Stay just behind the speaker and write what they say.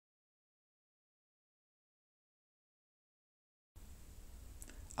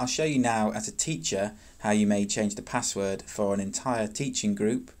I'll show you now as a teacher how you may change the password for an entire teaching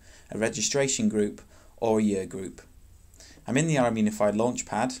group, a registration group or a year group. I'm in the RM Unify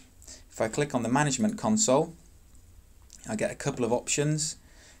Launchpad. If I click on the Management console, I get a couple of options.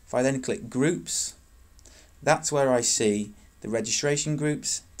 If I then click Groups, that's where I see the registration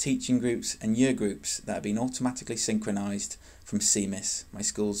groups, teaching groups and year groups that have been automatically synchronized from CMIS, my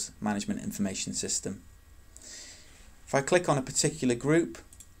school's management information system. If I click on a particular group,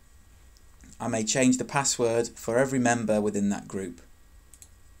 I may change the password for every member within that group.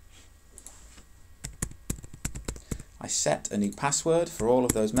 I set a new password for all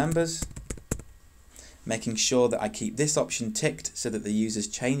of those members, making sure that I keep this option ticked so that the users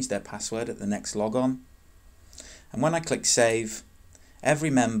change their password at the next logon. And when I click Save,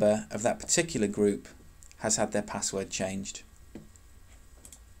 every member of that particular group has had their password changed.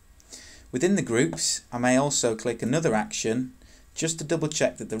 Within the groups, I may also click another action just to double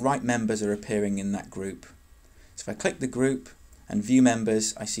check that the right members are appearing in that group. So if I click the group and view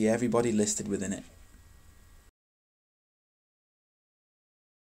members, I see everybody listed within it.